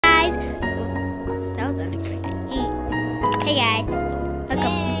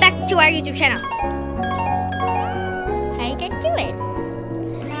to our YouTube channel. How you guys doing?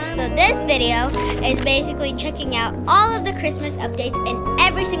 So this video is basically checking out all of the Christmas updates in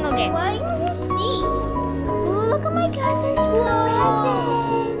every single game. What do you see? Ooh, look, oh my god, there's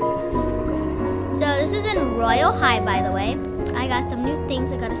presents. So this is in Royal High, by the way. I got some new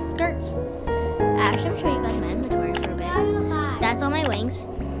things. I got a skirt. Actually, I'm showing you guys my inventory for a bit. That's all my wings.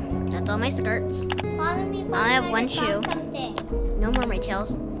 That's all my skirts. I have one shoe. No more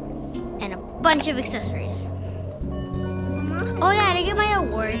tails. And a bunch of accessories. Oh yeah, I didn't get my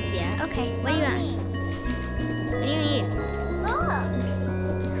awards yet. Okay, what do you want? What do you need?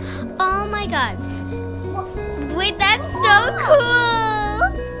 Oh my god. Wait, that's so cool.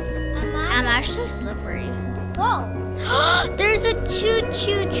 I'm actually slippery. Whoa. There's a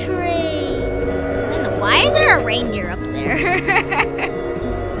choo-choo train. Why is there a reindeer up there?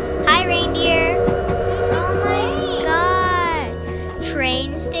 Hi, reindeer. Oh my god.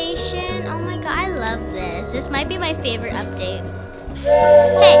 Train station. Oh my god, I love this. This might be my favorite update.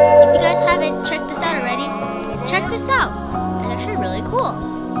 Hey, if you guys haven't checked this out already, check this out. It's actually really cool.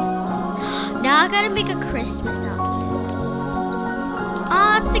 Now I gotta make a Christmas outfit.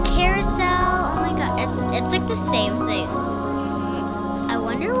 Oh, it's a carousel. Oh my god, it's like the same thing. I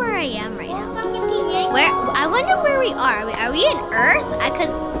wonder where I am right now. I wonder where we are. Are we in Earth?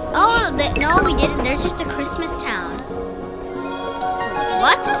 No, we didn't. There's just a Christmas town.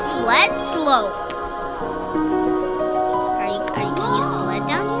 What's a sled slope? Can you sled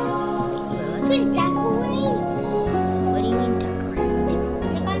down here? Let's decorate. What do you mean decorate?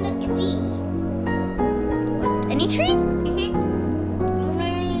 Look on the tree. What? Any tree? I'm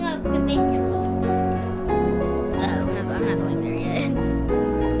running up the big tree. I'm not going there yet.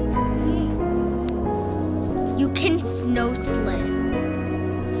 You can snow sled.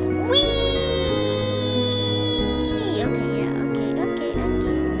 Whee! Okay.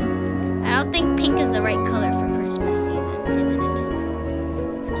 I don't think pink is the right color for Christmas season, isn't it?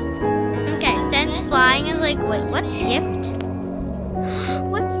 Okay, since flying is like, wait, what's gift?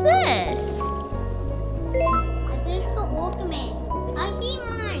 What's this? This is the ultimate. I see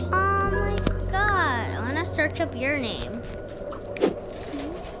mine. Oh my god. I want to search up your name.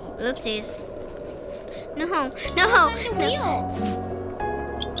 Oopsies. No.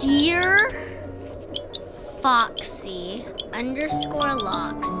 Dear Foxy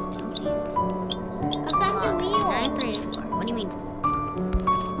 _locks. Oopsies. Locks 9384. What do you mean?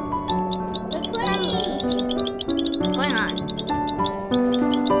 Which way? Oopsies. What's going on?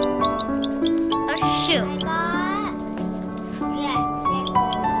 Oh shoot.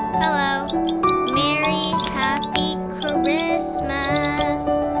 Hello. Merry Happy Christmas.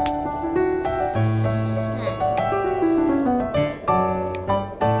 Send.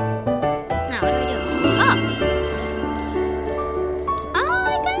 Now what do we do? Oh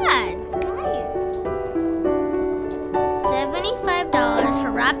my god. $75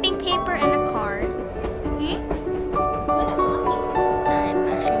 for wrapping paper and a card. I'm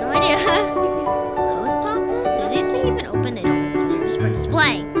actually no idea. Post office? Do these things even open? They don't open. They're just for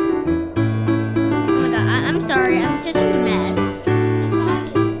display. Oh my god. I'm sorry. I'm such a mess.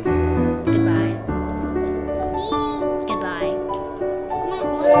 Goodbye.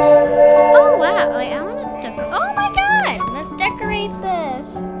 Oh wow. Wait, I want to decorate. Oh my god. Let's decorate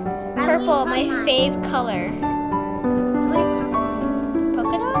this. Purple, my fave color.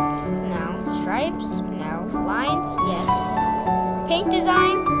 Polka dots? No. Stripes? No. Lines? Yes. Paint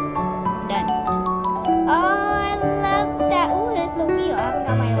design? Done. Oh, I love that. Oh, there's the wheel. I haven't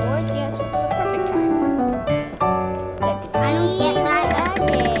got my awards yet, so this is a perfect time. Let's see. I don't get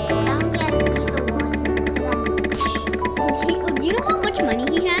You know how much money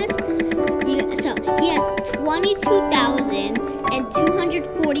he has? So he has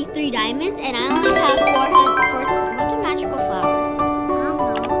 22,243 diamonds, and I only have 400. What's a magical flower?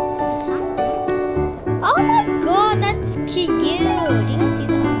 Oh my god, that's cute. Do you guys see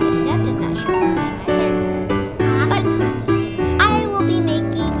that? That does not show my hair. But I will be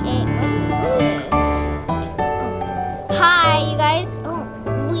making a. What is this? Hi, you guys. Oh,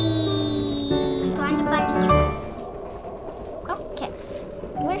 Trying to find a tree. okay.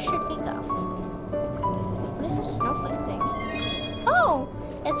 Where should we go? What is this snowflake thing? Oh,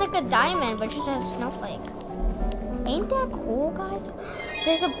 it's like a diamond, but just has a snowflake. Ain't that cool, guys?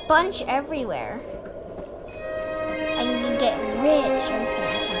 There's a bunch everywhere. And you get rich. I'm just kidding,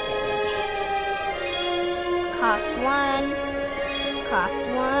 I can't get rich. Cost one.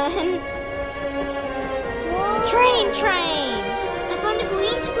 Whoa. Train. I found a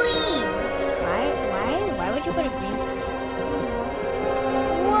green screen. Why would you put a green screen?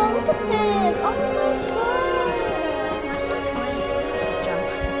 Whoa, look at this. Oh my god. I should jump.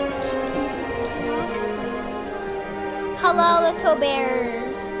 Hello, little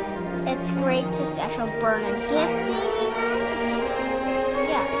bears. It's great to see. I shall burn and fire.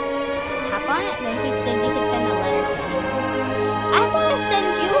 Yeah. Tap on it, then you can send a letter to anyone. I thought I send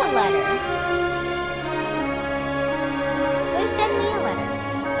you a letter. Wait, send me a letter.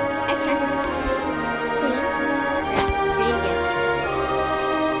 I can't. Queen. Read gift.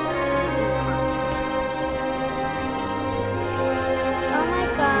 Oh my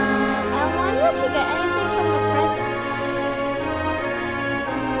god. I wonder if you get anything from the presents.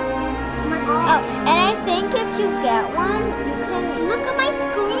 Oh my god. Oh, and I think if you get one, you can Look at my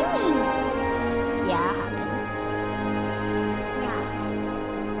screen. Yeah, it happens. Yeah.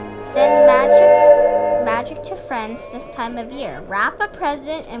 Send magic to friends this time of year. Wrap a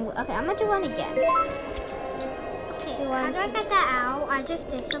present and okay, I'm gonna do one again. Okay. Do you How want do I to- get that out? I just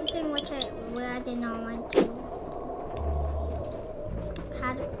did something where I did not want to.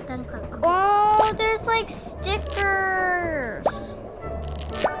 How do then click? Okay. Oh, there's like stickers.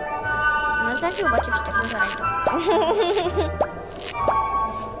 There's actually a bunch of stickers that I don't.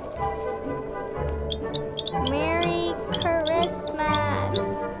 Merry Christmas.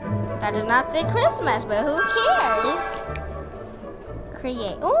 That does not say Christmas, but who cares?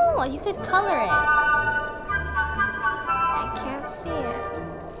 Create. Oh, you could color it. I can't see it.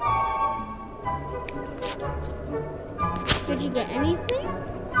 Did you get anything?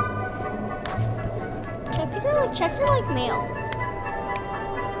 Check your like mail.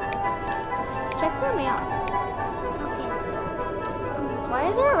 Check your mail. Why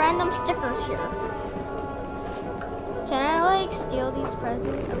is there random stickers here? Can I like steal these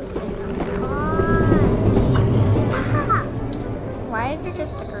presents? I'm just kidding. Stop. Why is there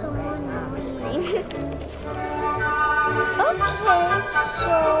just stickers So right on my annoying. screen? Okay,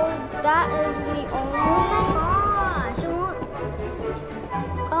 so that is the only. Gosh.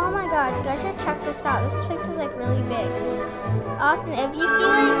 Oh my god, you guys should check this out. This place is like really big. Austin, if you see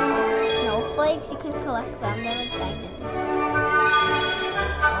like snowflakes, you can collect them. They're like diamonds. They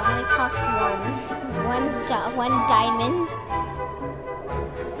only cost one diamond.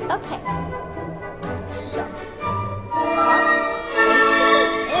 Okay. So that's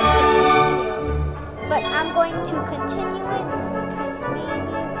basically it for this video. But I'm going to continue it because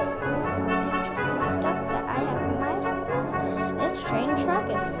maybe there's some interesting stuff that I might have missed. This train track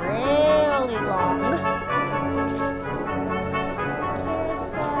is really long.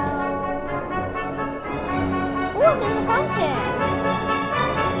 Carousel. Ooh, there's a fountain.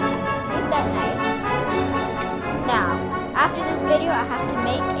 Ain't that nice? Now, after this video, I have to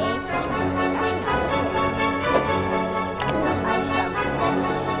make a Christmas outfit. Actually, no, I'll just do it now. So I shall set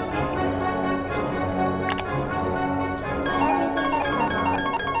everything that I have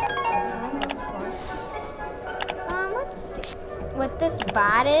on. Let's see. With this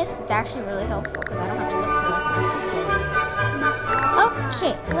bodice, it's actually really helpful because I don't have to look for like an actual clothes.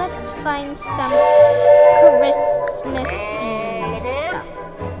 Okay, let's find some Christmassy stuff.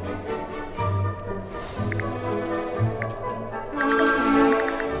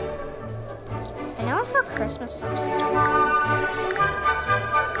 I know I saw Christmas stuff somewhere.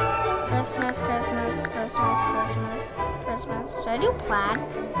 Christmas. Should I do plaid?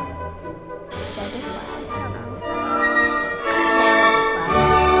 Should I do plaid? I don't know.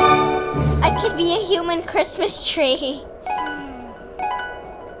 I could be a human Christmas tree.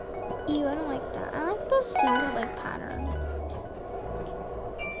 Ew, I don't like that. I like the snowflake pattern.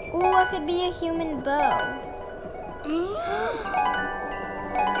 Ooh, I could be a human bow.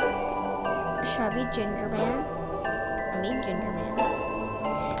 Should I be Ginger Man? I mean Ginger Man.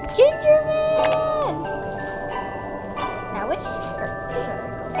 Ginger Man! Now which skirt should I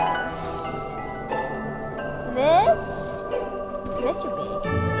go for? This? It's a bit too big.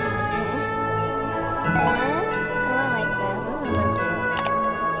 This? Oh, I like this. This is so cute.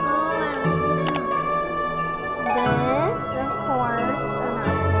 This, of course. Oh,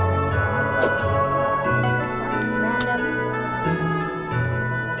 no. This one. Random.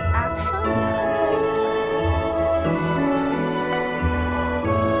 Actually, this is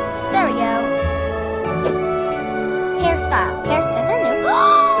there we go. Hairstyle. Is there new?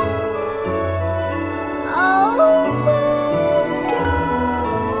 Oh my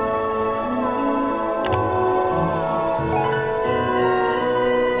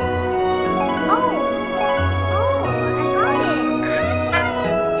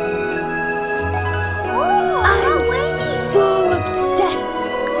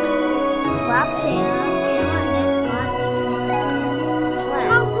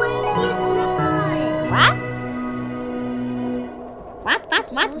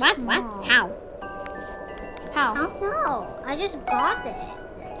What? How? I don't know. I just got it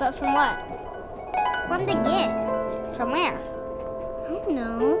But from what? from the gift. From where? I don't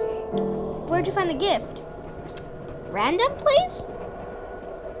know. Where'd you find the gift? Random place?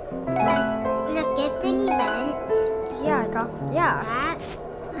 There's a gifting event. Yeah, That,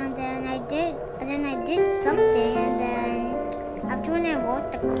 and then I did something, and then after when I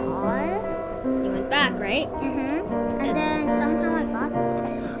wrote the call, You went back, right? and then somehow I got that.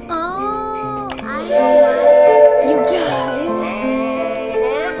 Oh, I know You guys.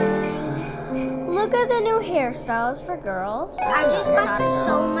 Look at the new hairstyles for girls. what. I just got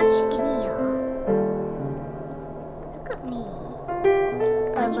so much skinnier. Look at me.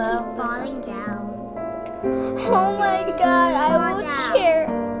 I You love keep this. falling down. Oh my god, I will down. cheer.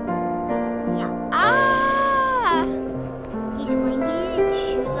 Yeah. Ah! These reindeer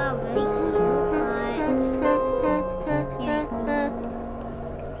shoes are very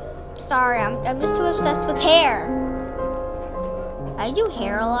Sorry, I'm just too obsessed with hair. I do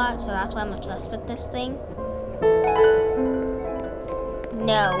hair a lot, so that's why I'm obsessed with this thing.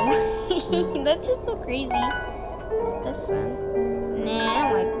 No. That's just so crazy. This one. Nah, I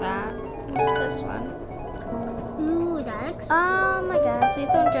don't like that. What's this one? Ooh, that looks. Oh my god, please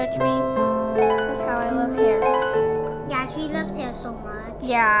don't judge me with how I love hair. Yeah, she loves hair so much.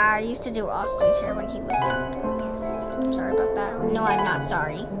 Yeah, I used to do Austin's hair when he was younger. Yes. I'm sorry about that. No, I'm not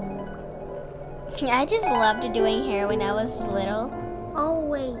sorry. I just loved doing hair when I was little. Oh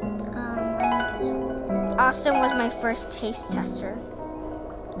wait, let me do something. Austin was my first taste tester.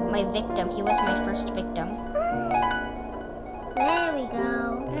 My victim. He was my first victim. There we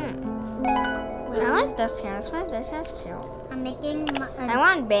go. I like this hair. This hair's cute. I'm making I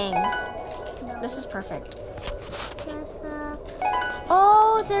want bangs. This is perfect. dress up.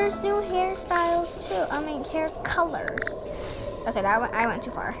 Oh, there's new hairstyles too. I mean, hair colors. Okay, I went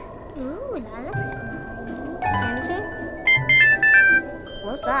too far. Ooh, that looks nice. Candy cane?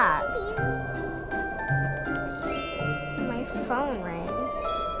 What's that? My phone rang.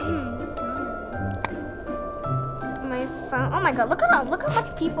 My phone. Oh my god! Look how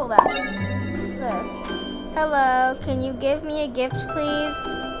much people that. What's this? Hello, can you give me a gift,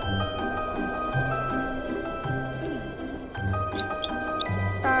 please?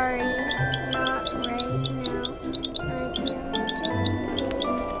 Sorry, not right now. I am doing a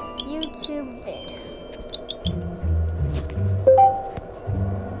YouTube vid.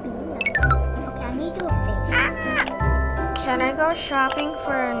 Okay, I need to do a face. Can I go shopping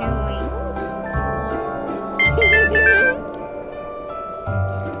for a new wings?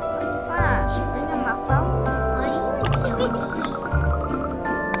 What's that? She ringing my phone? Are you doing?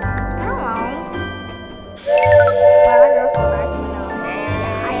 I don't know. Wow, that girl's so nice. I know.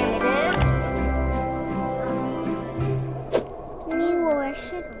 Yeah, I am. Ooh, I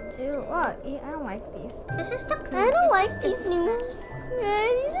should do. Oh, yeah, I don't like these. This is the I don't like these new.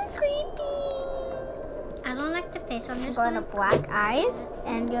 These are creepy. I don't like the face on this Go one. into black eyes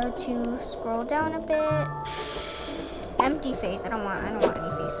and go to scroll down a bit. Empty face. I don't want any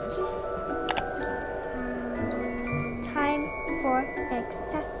faces. Time for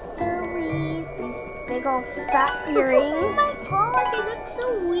accessories. These big old fat earrings. Oh my god, you look so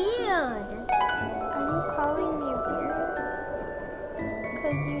weird. Are you calling me weird?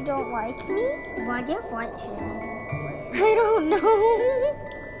 Because you don't like me? Why do you have white hair? I don't know.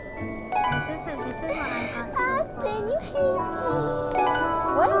 This is what I got. Austin, you hate me.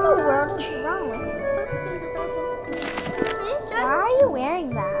 What in the world is wrong with you? Why are you wearing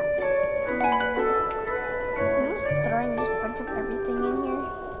that? I'm just throwing just a bunch of everything in here.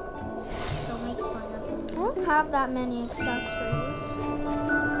 Don't make fun of it. I don't have that many accessories.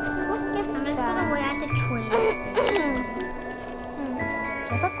 I'm just gonna wear the twins.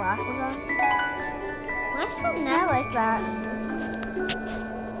 Should I put glasses on? What's the I next? like that.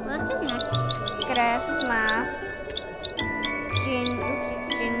 What's the next tree? Christmas. Oopsies,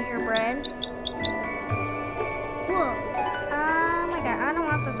 gingerbread. Whoa. Oh my god, I don't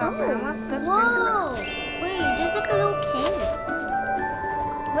want this outfit. I want this Whoa. gingerbread. Wait, there's like a little cake.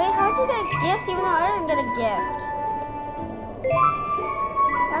 Wait, how'd you get gifts even though I didn't get a gift?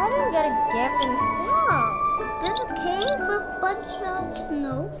 I didn't get a gift and Whoa. There's a cake with a bunch of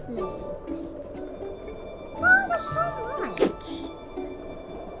snowflakes. Oh, there's so much.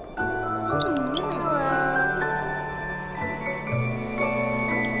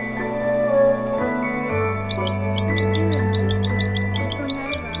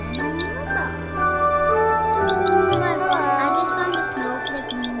 So much. Oh my god, I just found a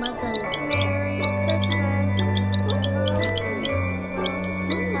snowflake mother. Merry Christmas.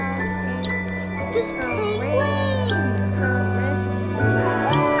 Just penguin. Christmas.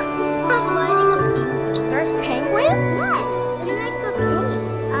 I'm riding a penguin. There's penguins? Yes.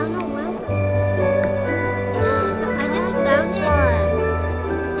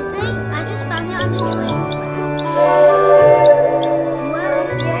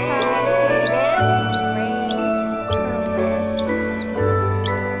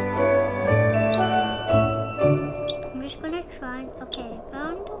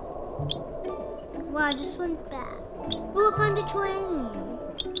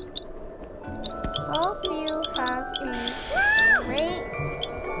 have a great.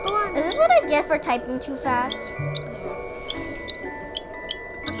 Is this what I get for typing too fast?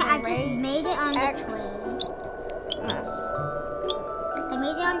 Okay, I just made it on the train. Yes. I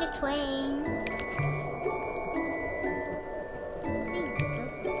made it on the train.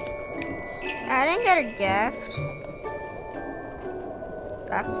 I didn't get a gift.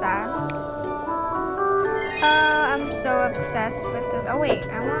 That's sad. I'm so obsessed with this. Oh wait,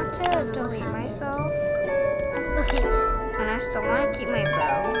 I want to delete myself. Okay. And I still want to keep my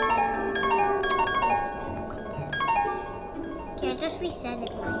bow. Okay, I just reset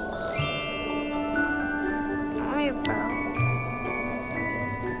it myself. I want my bow.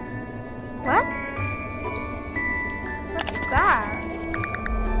 What? What's that?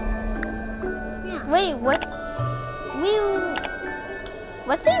 Yeah. Wait, what?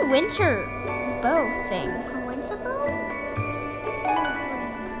 What's a winter bow thing? A winter bow?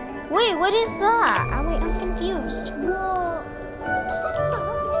 Wait, what is that? Wait, I'm confused. Whoa. Does that have the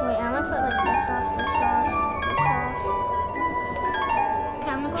whole thing? Wait, I'm gonna put like this off, this off, this off.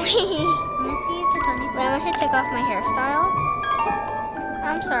 Okay, I'm gonna go. Wait, I'm gonna see if there's anything. I'm gonna take off my hairstyle.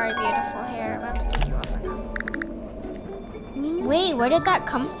 I'm sorry, beautiful hair. I'm about to take you off for now. Wait, where did that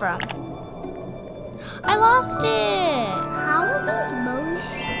come from? I lost it. How is this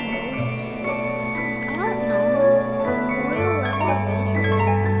most? I don't know. Royal level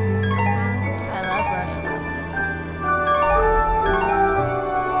basements. I love running.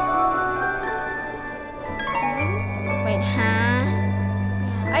 Wait, huh?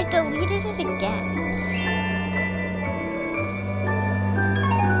 I deleted it again.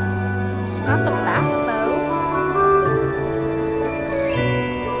 It's not the back bow.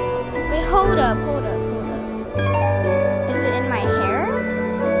 Wait, hold up. Is it in my hair?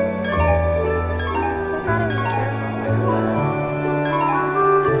 So I gotta be careful.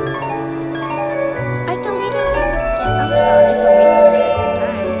 I deleted it again. I'm sorry for wasting you guys'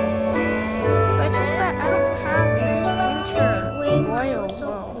 time. But it's just that I don't have a winter royal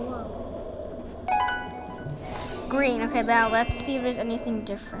bow. Green. Okay, now let's see if there's anything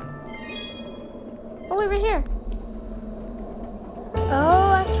different. Oh, over here.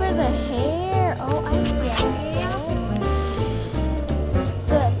 Oh, that's for the hair. Oh, I get it.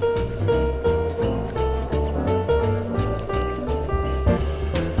 Good.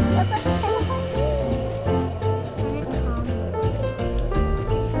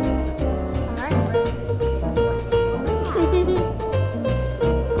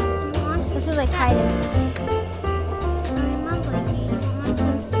 This is like hide and seek.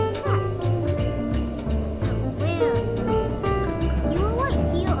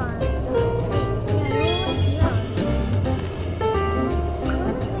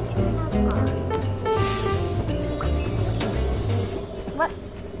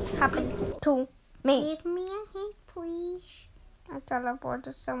 Happened to me. Give me a hint, please. I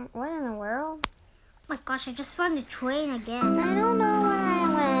teleported some. What in the world? Oh my gosh, I just found the train again. I don't know where I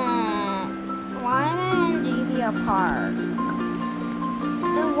went. Why am I in Devia Park?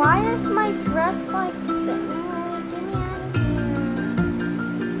 And why is my dress like this? No, get me out of here.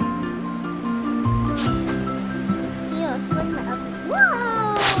 Ew, it's like my ugly skin.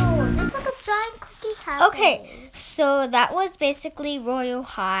 Whoa! There's like a giant cookie house. Okay, so that was basically Royal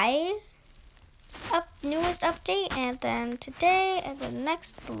High newest update, and then today, and the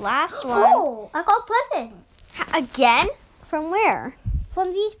last one. Oh, I got a present. Again? From where?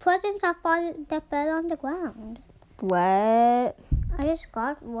 From these presents that fell on the ground. What? I just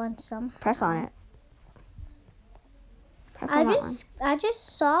got one somehow. Press on it. Press on that one. I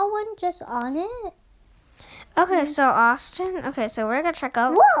just saw one just on it. Okay, so Austin. Okay, so we're gonna check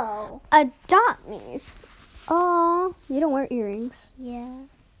out Whoa! Adopt Me's. Oh, you don't wear earrings. Yeah.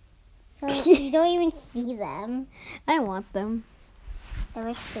 So you don't even see them. I want them. They're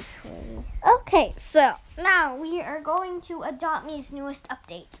like the trees. Okay, so now we are going to Adopt Me's newest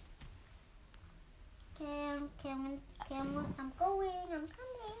update. I'm going. I'm coming.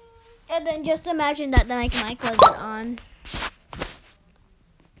 And then just imagine that the mic wasn't on.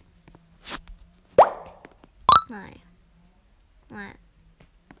 What?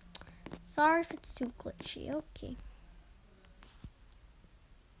 Sorry if it's too glitchy. Okay.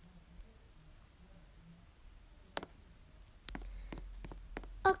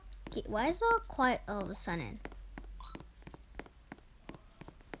 Okay, why is it all quiet all of a sudden?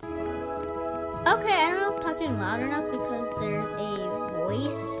 Okay, I don't know if I'm talking loud enough because there's a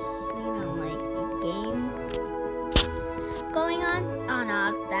voice, like the game going on. Oh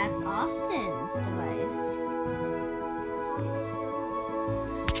no, that's Austin's device.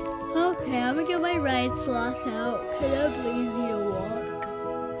 Okay, I'm gonna get my ride sloth out because I'm lazy to walk.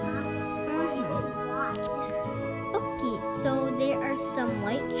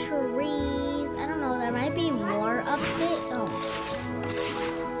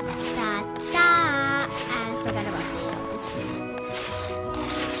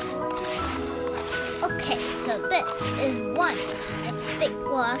 so this is one. I think.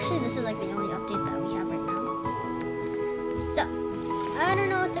 Well, actually, this is like the only update that we have right now. So I don't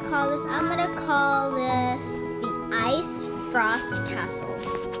know what to call this. I'm gonna call this the Ice Frost Castle.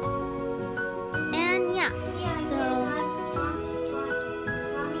 And yeah,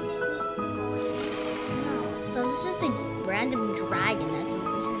 so this is the random dragon that's over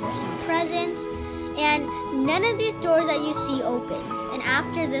here. There's some presents, and none of these doors that you see opens. And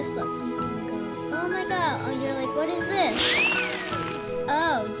after this, look, you can go. Oh my god! Oh, you're like, what is this?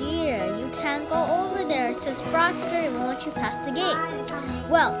 Oh dear, you can't go over there. It says Frost Fairy won't let you pass the gate.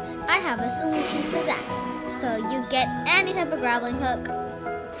 Well, I have a solution for that. So you get any type of grappling hook.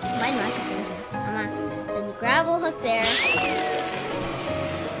 Mine matches one too. Come on. Then you grapple hook there.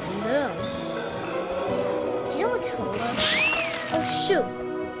 And boom. Do you know what troll is? Oh shoot.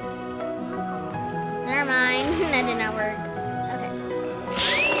 Never mind. That did not work. Okay.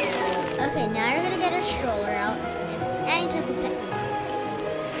 Okay, now you're gonna get a stroller out and any type of pet.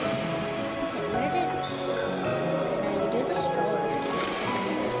 Okay, where did? Okay, now you do the stroller. And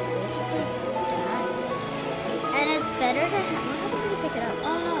you just basically do that. And it's better to have. What happens when you pick it up?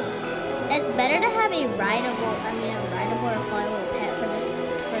 Oh no. It's better to have a rideable or flyable pet for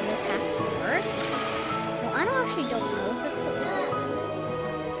this hack to work. Well, I don't know if it's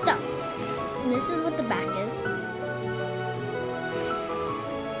cool. So, this is what the back is.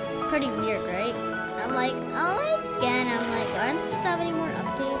 Pretty weird, right? I'm like, oh again, aren't they supposed to have any more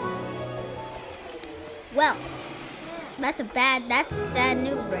updates? Well, that's sad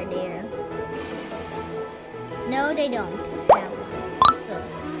news right there. No, they don't have one. What's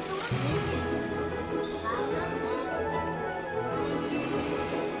this?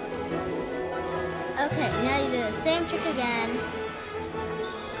 Okay, now you do the same trick again.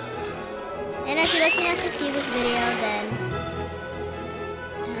 And if you're lucky enough to see this video, then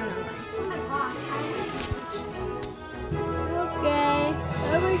I don't know why. Okay,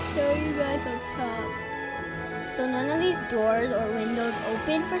 I'm gonna show you guys up top. So none of these doors or windows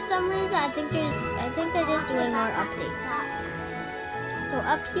open for some reason. I think they're just doing more updates. So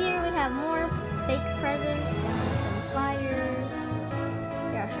up here we have more fake presents and some fires.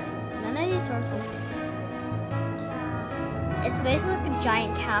 Yeah, I'll show you. None of these doors open. It's basically like a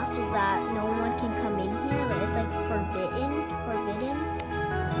giant castle that no one can come in here. Like, it's like forbidden.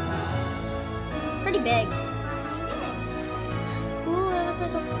 Pretty big. Ooh, it was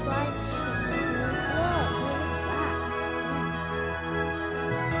like a flight ship. What's that?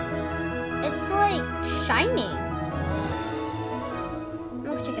 It's like shining.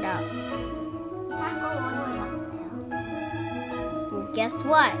 Let's check it out. You can't go all the way up there. Well, guess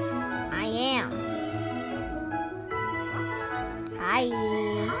what? I am. Hi.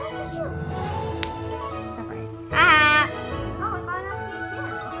 Stop right. Haha. Oh, I got up here too.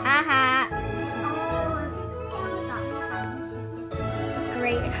 Haha. Oh,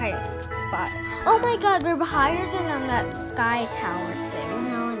 Great height spot. Oh my god, we're higher than on that sky towers thing.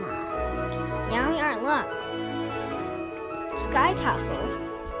 no, we're not. Yeah, we are. Look. Sky castle.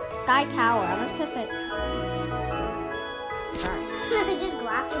 Sky tower. I'm just gonna say. Sorry. I just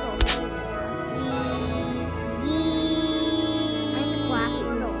grappled over here.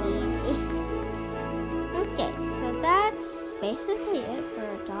 Okay, so that's basically it for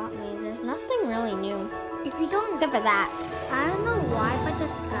Adopt Me. There's nothing really new. If you don't, Except for that. I don't know why, but the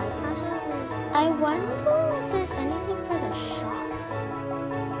sky castle is. I wonder if there's anything for the shop.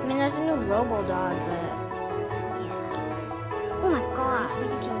 I mean, there's a new Robo Dog, but Yeah. Oh my gosh, we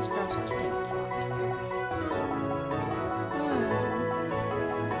can do this girl's stage.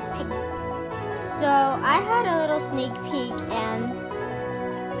 So I had a little sneak peek, and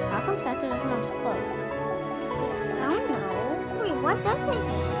how come Santa doesn't have his clothes? I don't know. Wait, what does it? I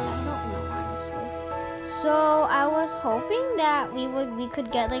don't know, honestly. So I was hoping that we could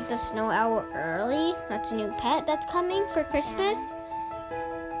get like the snow owl early. That's a new pet that's coming for Christmas,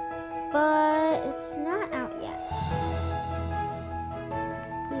 but it's not out yet.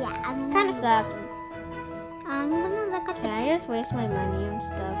 Yeah, Kind of sucks. I'm gonna look at Can I just waste my money on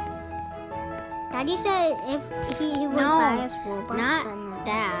stuff? Daddy said if he would No, buy us Robux, Not but no.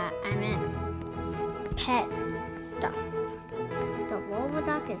 that. I meant pet stuff. The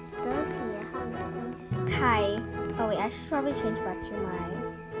Robodog is still here. Hi. Oh wait, I should probably change back to my.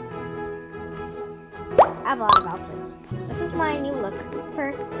 I have a lot of outfits. This is my new look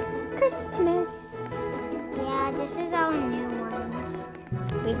for Christmas. Yeah, this is our new ones.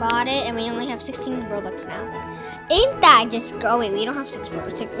 We bought it and we only have 16 Robux now. Ain't that just go? Oh wait, we don't have 6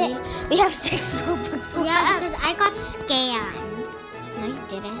 Robux. We have 6 Robux left. Yeah, because I got scammed. No, you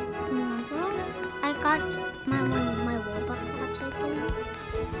didn't. I got my Robux got taken.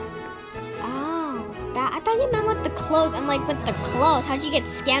 Oh, that I thought you meant with the clothes. I'm like, with the clothes, how'd you get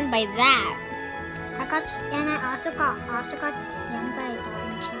scammed by that? I also got scammed by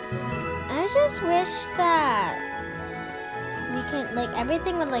dogs. I just wish that we can, like,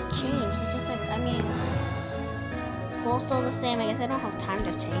 everything would, like, change. It's just, like, I mean, school's still the same. I guess I don't have time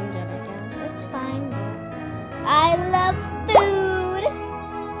to change it, I guess. It's fine. I love food.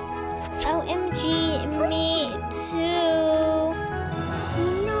 OMG, me too. You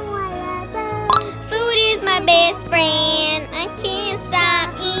know I love it. Food is my best friend. I can't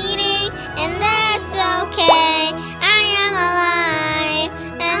stop eating, and that's okay. I am alive,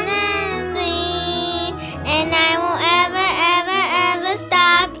 and then me, and I won't ever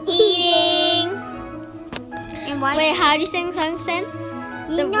stop eating. And why? Wait, how do you sing the song, Sen?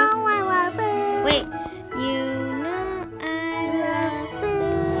 You know I love it. Wait, you know I love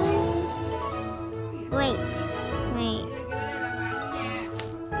food. Wait.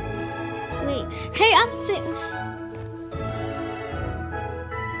 Wait. Hey, I'm sitting.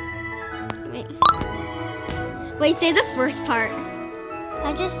 Wait, say the first part.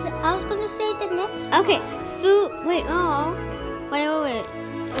 I was gonna say the next. Okay, food. Wait, oh. Wait.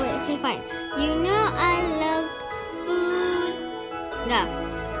 Okay, fine. You know I love food. Go.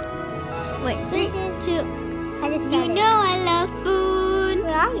 Wait, 3, 2. I just said You it. know I love food.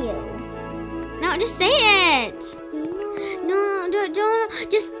 Where are you? No, just say it. No, don't.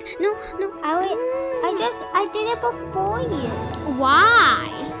 Just no. I did it before you. Why?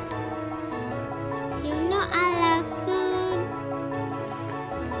 You know I love food.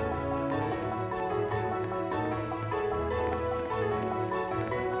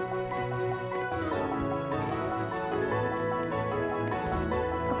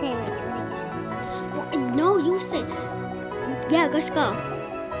 Okay, wait, do it again. No, you say. Yeah, let's go.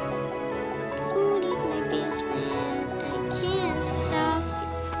 Food is my best friend. I can't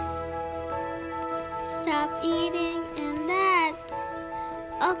stop eating, and that's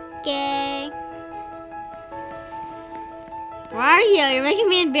okay. Where are you? You're making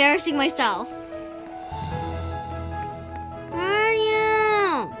me embarrassing myself. Where are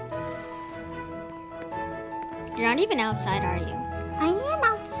you? You're not even outside, are you? I am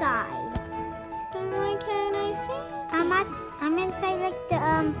outside. Then why can't I see? I'm inside like the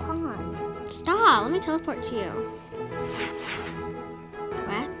pond. Stop. Let me teleport to you.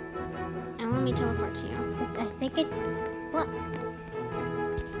 What? And let me teleport to you. I think it. What?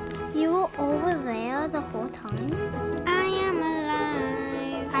 You were over there the whole time? I am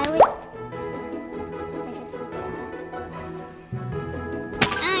alive. I just said that.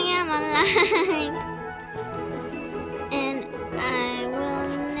 I am alive. And I will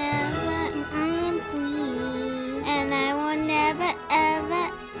never. And I am free. And I will never,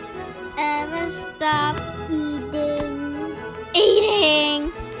 ever stop Eating.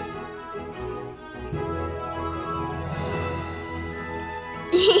 eating.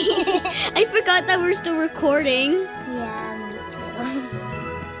 I forgot that we're still recording. Yeah, me too.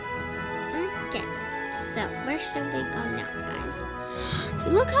 Okay, so where should we go now, guys?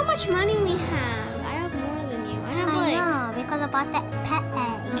 Look how much money we have. I have more than you. I have I like. know, because I bought that pet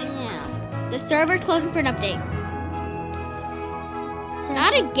egg. Yeah. The server's closing for an update.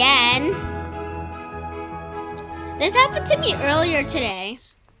 Not again. This happened to me earlier today.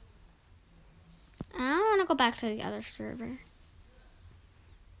 I want to go back to the other server.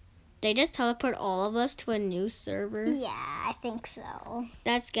 They just teleport all of us to a new server. Yeah, I think so.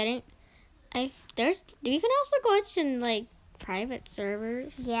 That's getting. You can also go to like private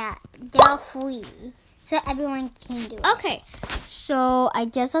servers. Yeah, they're free. So everyone can do it. Okay, so I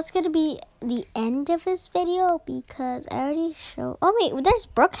guess that's gonna be the end of this video because I already showed. Oh wait, there's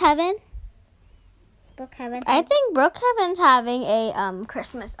Brookhaven. Brookhaven. I think Brookhaven's having a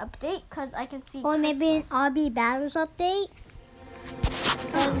Christmas update because I can see. Or maybe an Christmas. RB Battles update.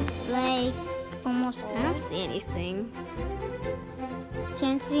 Because, like, almost all. I don't see anything.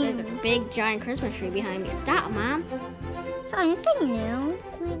 Chancey. There's a big giant Christmas tree behind me. Stop, Mom. So anything new?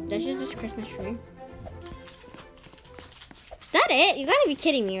 This is just Christmas tree. Is that it? You gotta be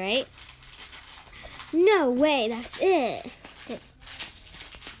kidding me, right? No way, that's it.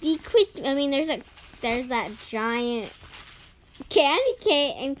 There's that giant candy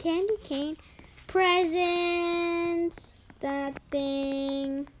cane presents. That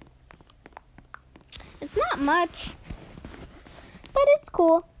thing. It's not much, but it's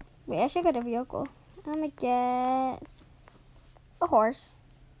cool. Wait, I should get a vehicle. I'm gonna get a horse.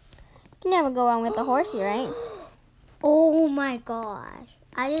 You can never go wrong with a horsey, right? Oh my gosh.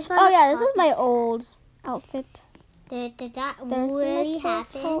 I just want Oh yeah, this is my old outfit. Did that There's really this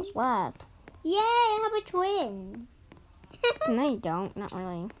happen? What? Yay, I have a twin. No, you don't. Not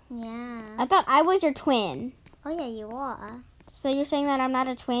really. Yeah. I thought I was your twin. Oh yeah, you are. So you're saying that I'm not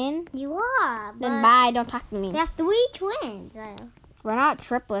a twin? You are. Then But bye. Don't talk to me. we have 3 twins. We're not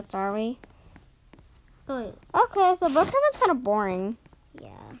triplets, are we? Wait. Okay, so Brookhaven's kind of boring. Yeah.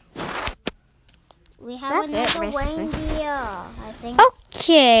 We have That's it, another basically. reindeer. I think.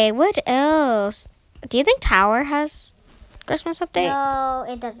 Okay, what else? Do you think Tower has Christmas update? No,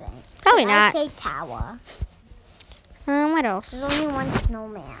 it doesn't. Probably I not. say tower. What There's else? only one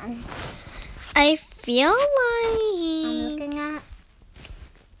snowman. I feel I'm like... looking at.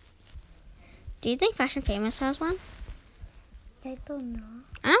 Do you think Fashion Famous has one? I don't know.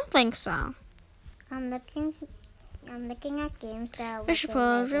 I don't think so. I'm looking at games that. We should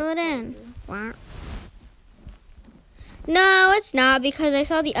probably reel it in. What? No, it's not because I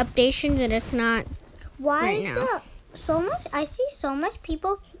saw the updations and it's not. Why Right is now. there so much? I see so much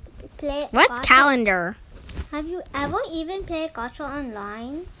people play. What's Gacha. calendar? Have you ever even played Gacha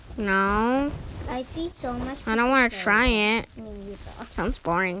online? No, I see so much. I don't want to try it. Me neither. Sounds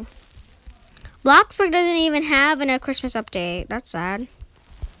boring. Bloxburg doesn't even have a Christmas update. That's sad.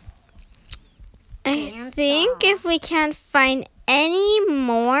 I Damn think sad. if we can't find any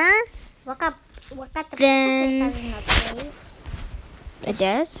more, Look at the Then- pizza place has an update. it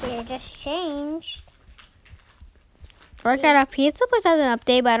does. They just changed. Work at a pizza place has an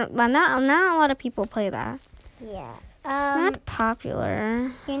update, but not a lot of people play that. Yeah. It's not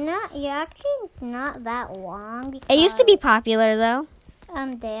popular. You're actually not that long. It used to be popular though.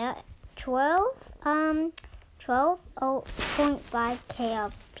 There 12.5k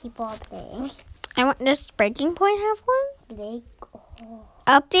of people are playing. Does Breaking Point have one? Blake.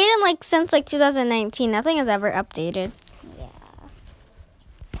 Updated since 2019. Nothing has ever updated. Yeah.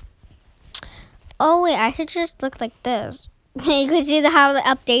 Oh wait, I could just look like this. You could see how the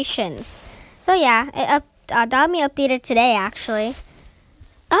updations. So yeah, Dami updated today actually.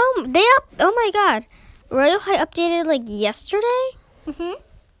 Oh my god, Royal High updated yesterday, Mhm.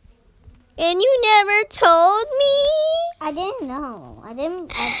 and you never told me. I didn't know. I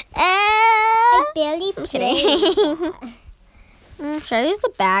barely I'm played. kidding. Should I lose the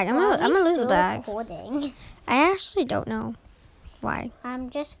bag? I'm gonna lose the bag. Recording. I actually don't know why. I'm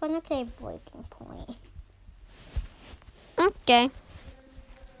just gonna play Breaking Point. Okay.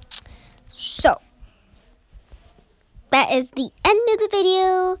 So, that is the end of the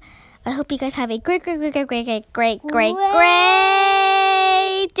video. I hope you guys have a great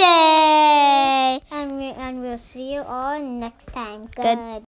day. And we'll see you all next time. Good. Good.